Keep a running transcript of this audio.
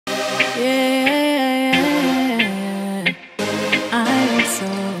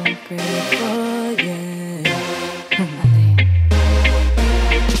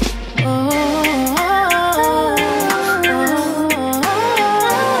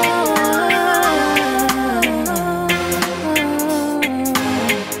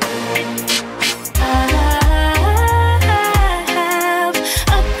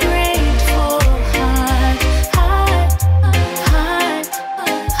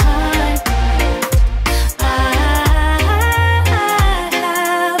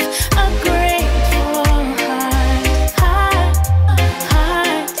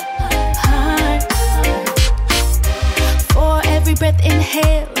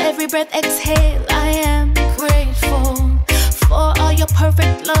breath exhale, I am grateful for all your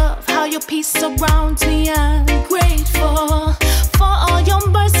perfect love, how your peace surrounds me. I'm grateful for all your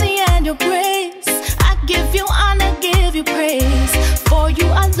mercy and your grace. I give you honor, give you praise. For you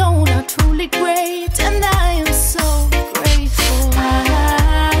alone are truly great, and I am so grateful. I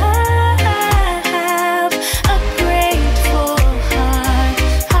have a grateful heart.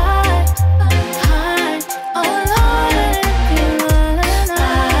 Oh Lord, I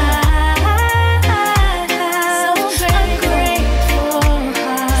have a grateful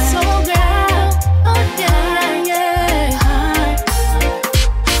heart. So grateful, oh yeah.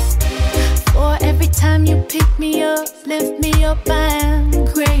 For every time you pick me up, lift me up, I am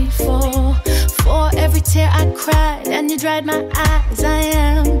grateful. For every tear I cried and you dried my eyes, I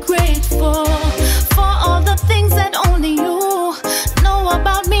am grateful. For all the things that only you know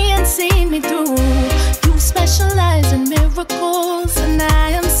about me and seen me through. You specialize in miracles, and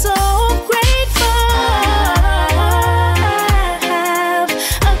I am so grateful. I have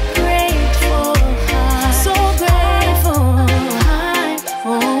a grateful heart. So grateful.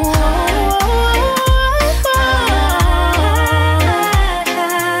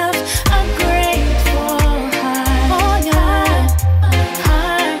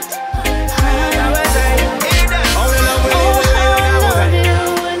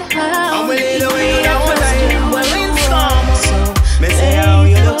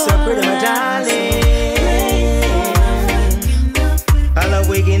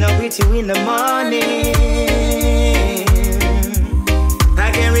 You in the morning,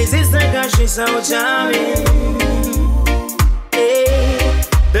 I can't resist her 'cause she's so charming. Hey,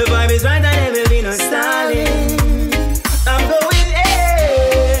 the vibe is right and there will be no stalling. I'm going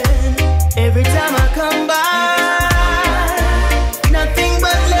in every time I come by. Nothing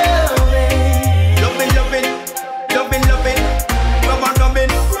but loving, loving, loving, loving, loving, loving,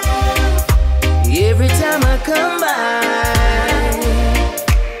 loving. Every time I come by.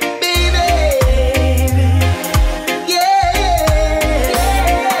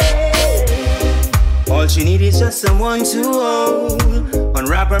 She needs just someone to hold.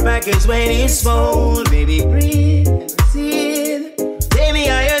 Unwrap her package when it's full. Baby, breathe, see it. Take me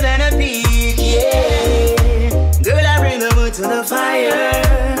higher than a peak, yeah. Girl, I bring the wood to the fire.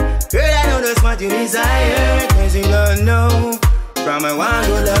 Girl, I know that's what you desire. 'Cause you don't know from a one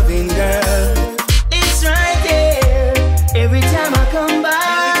good loving girl. It's right there every time I come by.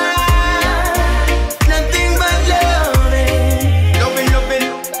 Nothing but loving, loving, loving,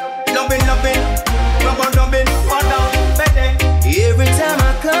 loving, loving. Every time I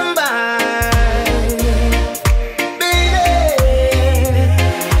come by, baby,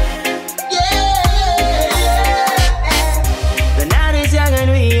 yeah. The night is young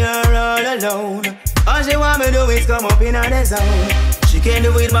and we are all alone. All she want me to do is come up in on the zone. She can't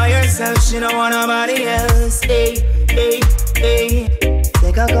do it by herself, she don't want nobody else. Hey, hey, hey.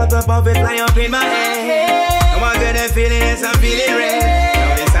 Take a cup of puff, it fly up in my head. Now I get a feeling as I'm feeling red.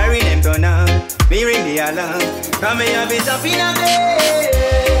 Now the siren them turn on. Me ring the alarm. Come me up it up in a bed.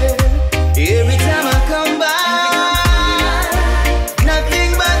 Every time I come by,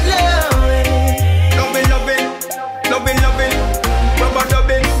 nothing but loving, loving, loving, loving, loving, rubber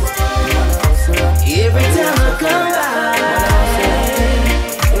dubbing. Every time I come by,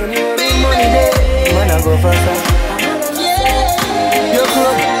 when I go faster, you're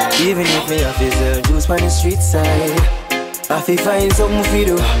cool. Even if me have to juice on the street side, I fi find something for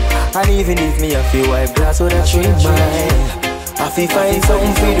do. And even if me have to wipe glass with a tree mine, I fi find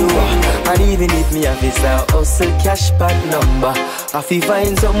something for do. And even if me have to start hustle cash back number, I fi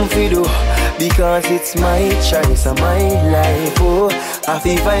find something for do. Because it's my choice and my life, oh. I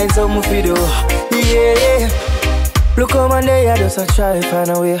fi find something for do, yeah. Look how one day I just a try find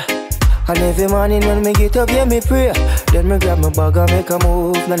a way. And every morning when me get up, yeah, me pray. Then me grab my bag and make a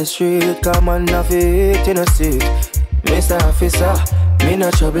move down the street. Come on, have it, you know, see it. Mr. Officer, me no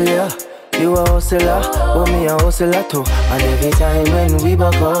trouble ya. You a hustler, but me a hustler too. And every time when we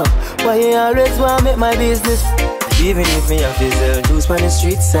back up, why you always want make my business? Even if me have to sell juice on the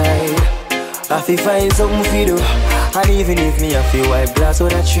street side, I fi find something for do. And even if me have to wipe glass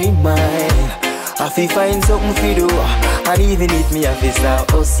with a tree mine, I fi find something for do. And even if me have to start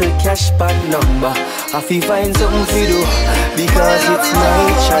hustle cash back number, I fi find something for do. Because it's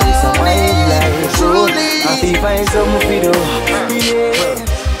my choice and my life, so I fi find something for do, yeah.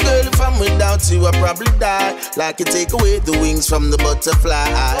 Girl, if I'm without you, I probably die. Like you take away the wings from the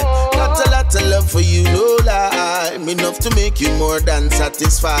butterfly. Got a lot of love for you, no lie. Enough to make you more than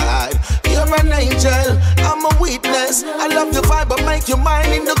satisfied. You're an angel, I'm a witness. I love your vibe, but make your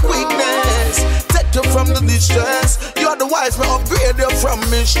mind in the quickness. Take protect you from the distress. You're the wise, me upgrade you from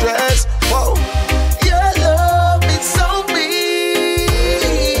mistress. Whoa. Your love is so big.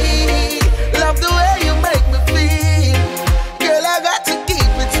 Love the way you make me feel. Girl, I got to keep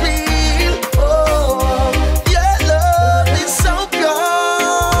it real. Oh, your love is so pure,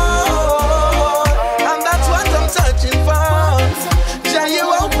 and that's what I'm searching for. Shall you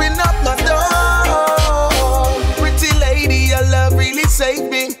open up my door? Pretty lady, your love really saved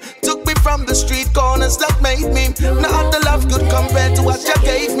me. Took me from the street corners that made me. Not all the love could compare to what you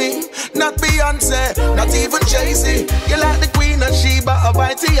gave me. Not Beyonce, not even Jay-Z. You're like the Queen of Sheba of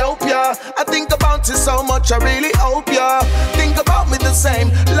Ethiopia. I think about you so much, I really hope ya think about me the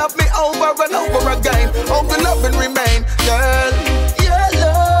same. Love me over and over again. Hope you love and remain. Girl, your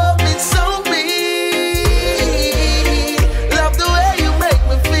love is so big. Love the way you make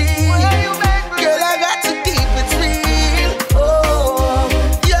me feel. Girl, I got to keep it real. Oh,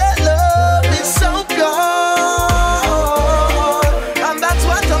 your love is so pure, and that's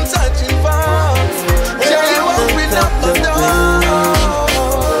what I'm searching for. Shall you open up my door?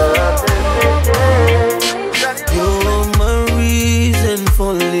 You're my reason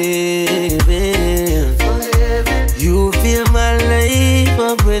for living. You fill my life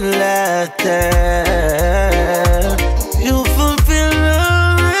up with laughter. You fulfill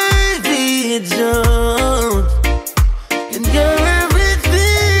all my visions, and you're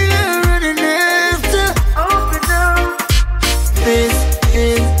everything I'm running after. Open up. This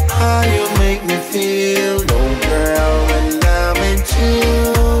is how you make me feel. No girl, when I'm with you,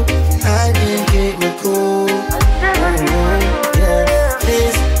 I can keep me cool. Yeah,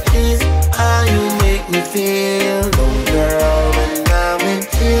 this is how you make me feel. No girl, when I'm with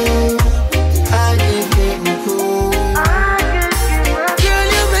you, I can keep me cool. Girl,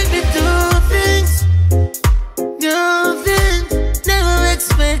 you make me do things, new things, never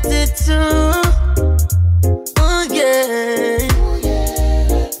expected to. Oh yeah.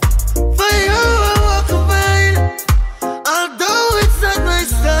 For you, I walk a mile, although it's not my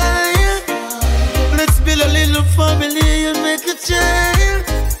style. Let's build a little family and make a child.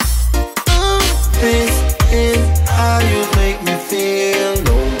 Oh, this is how you make me feel.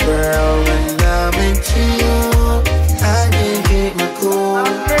 No girl, when I'm with you, I can keep me cool. Oh,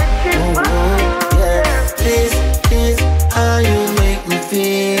 yeah. This is how you make me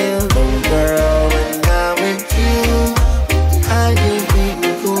feel. No girl, when I'm with you, I can keep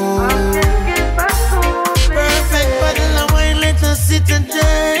me cool. Perfect bottle of wine, let us sit and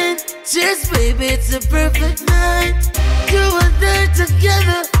dine. Cheers, baby, it's a perfect night. You and I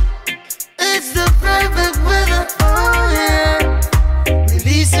together, it's the perfect weather. Oh yeah.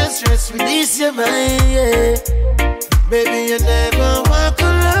 Release your stress, release your mind, yeah. Baby, you never walk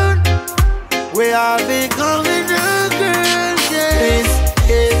alone. We all be going on, girl, yeah. This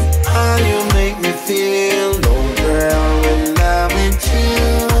is how you make me feel. No girl, when I'm with you,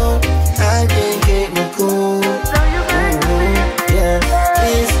 I can keep me cool. Yeah,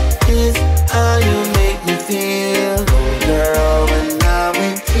 this is how you make me feel. No girl, when I'm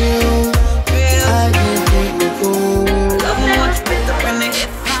with you, I can keep me cool. Love much better when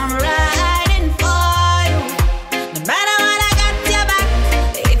if I'm riding for you. No matter what, I got your back.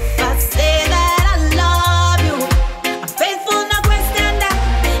 If I say that I love you, I'm faithful, no question that.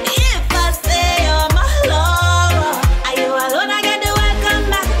 If I say you're my lover, are you alone? I get the welcome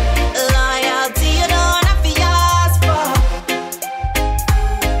back. Loyalty you don't have to ask for.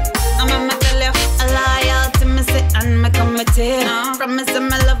 I'ma tell you, a loyalty me say and me committed. Promise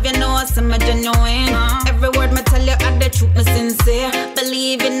me love you know, so me genuine. Every word me tell you, I the truth me sincere.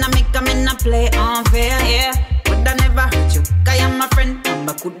 Believe in me, come in a play unfair. Yeah, coulda never hurt you, 'cause you're my friend. And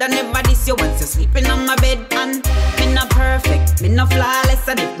I coulda never diss you once you're sleeping on my bed. And me not perfect, me not flawless.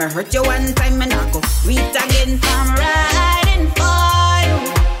 And if me hurt you one time, me not go reach again. I'm riding for you,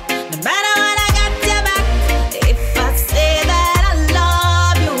 no matter what, I got your back. If I say that I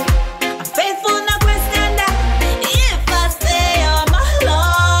love you, I'm faithful, no question that. If I say you're my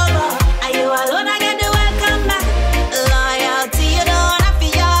lover, are you alone? I get the welcome back. Loyalty you don't have to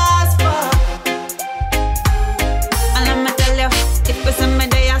ask for. And let me tell you, if we say me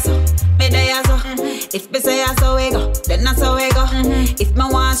there so, me there so. If we say I so we go, then that's how we go. If me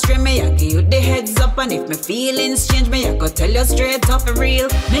want stray, me I give you the heads up. And if me feelings change, me I go tell you straight up for real.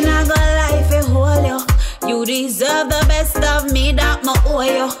 Me not gonna lie for hold you. You deserve the best of me that me owe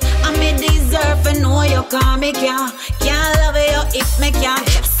you. And me deserve to know you, 'cause me can't love you if me can't.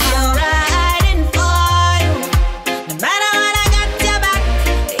 I'm riding for you, no matter what, I got your back.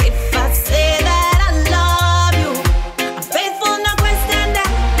 If I say that I love you, I'm faithful, no question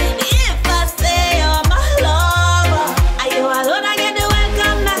that. If I say you're my lover, are you alone? I get the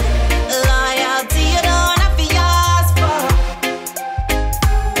welcome back. Loyalty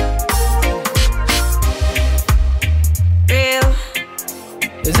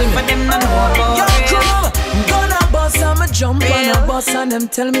for them no know about yo, come, gonna bust and me jump on a bus and them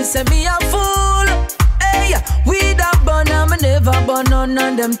tell me say me a fool. Hey, we da burn and me never burn on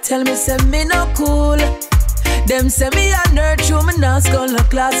and them tell me say me no cool. Them say me a nerd through me not school no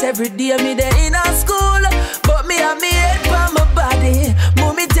class every day me dey in a school. But me have me head for my body.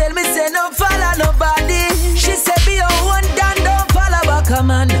 Mommy tell me say no follow nobody. She say be your own dan, don't follow back a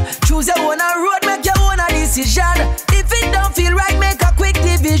man. Choose your own road, make your own decision. If it don't feel right, make a quick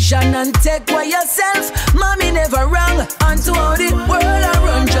division and take away yourself. Mommy never wrong. And to how the world I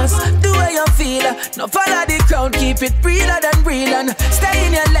run, just do what you feel. No follow the crowd, keep it realer than real and stay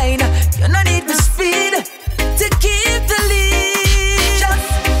in your lane. You no need to speed to keep the lead.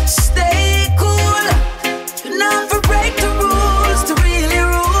 Just stay cool. You not for break the rules to really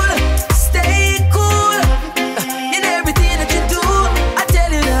rule. Stay cool in everything that you do. I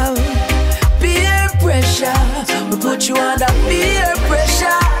tell you now, peer pressure will put you under peer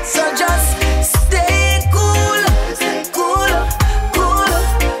pressure. So just stay cool, cool, cool,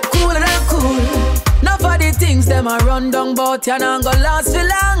 cooler than cool. Now for the things them a run down, but you not gonna last for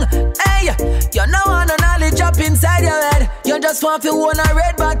long. Hey, you know want no knowledge up inside your head. You just want to own a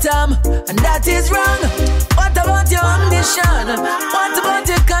red bottom, and that is wrong. What about your ambition? What about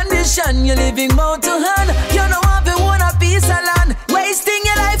your condition? You're living mouth to hand. You know want to own a piece of land, wasting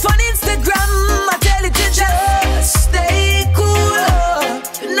your life on Instagram. I tell you to just stay cool.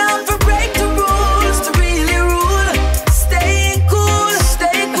 You not for break the rules to really rule. Stay cool,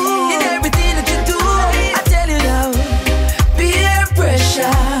 in everything that you do. I tell you now, peer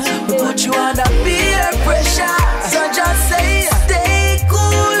pressure will put you under peer pressure. So just say stay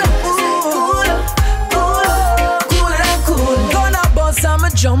cool, cooler than cool. Gonna bus and me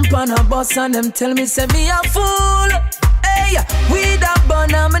jump on a bus and them tell me say me a fool. Hey, we da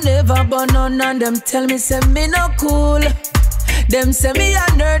burn and me never burn on and them tell me say me no cool. Them say me a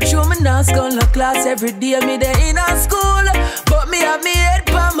nerd through me not school no class every day me dey in a school. But me have me head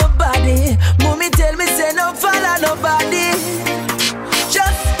for my body. Mommy tell me say no follow no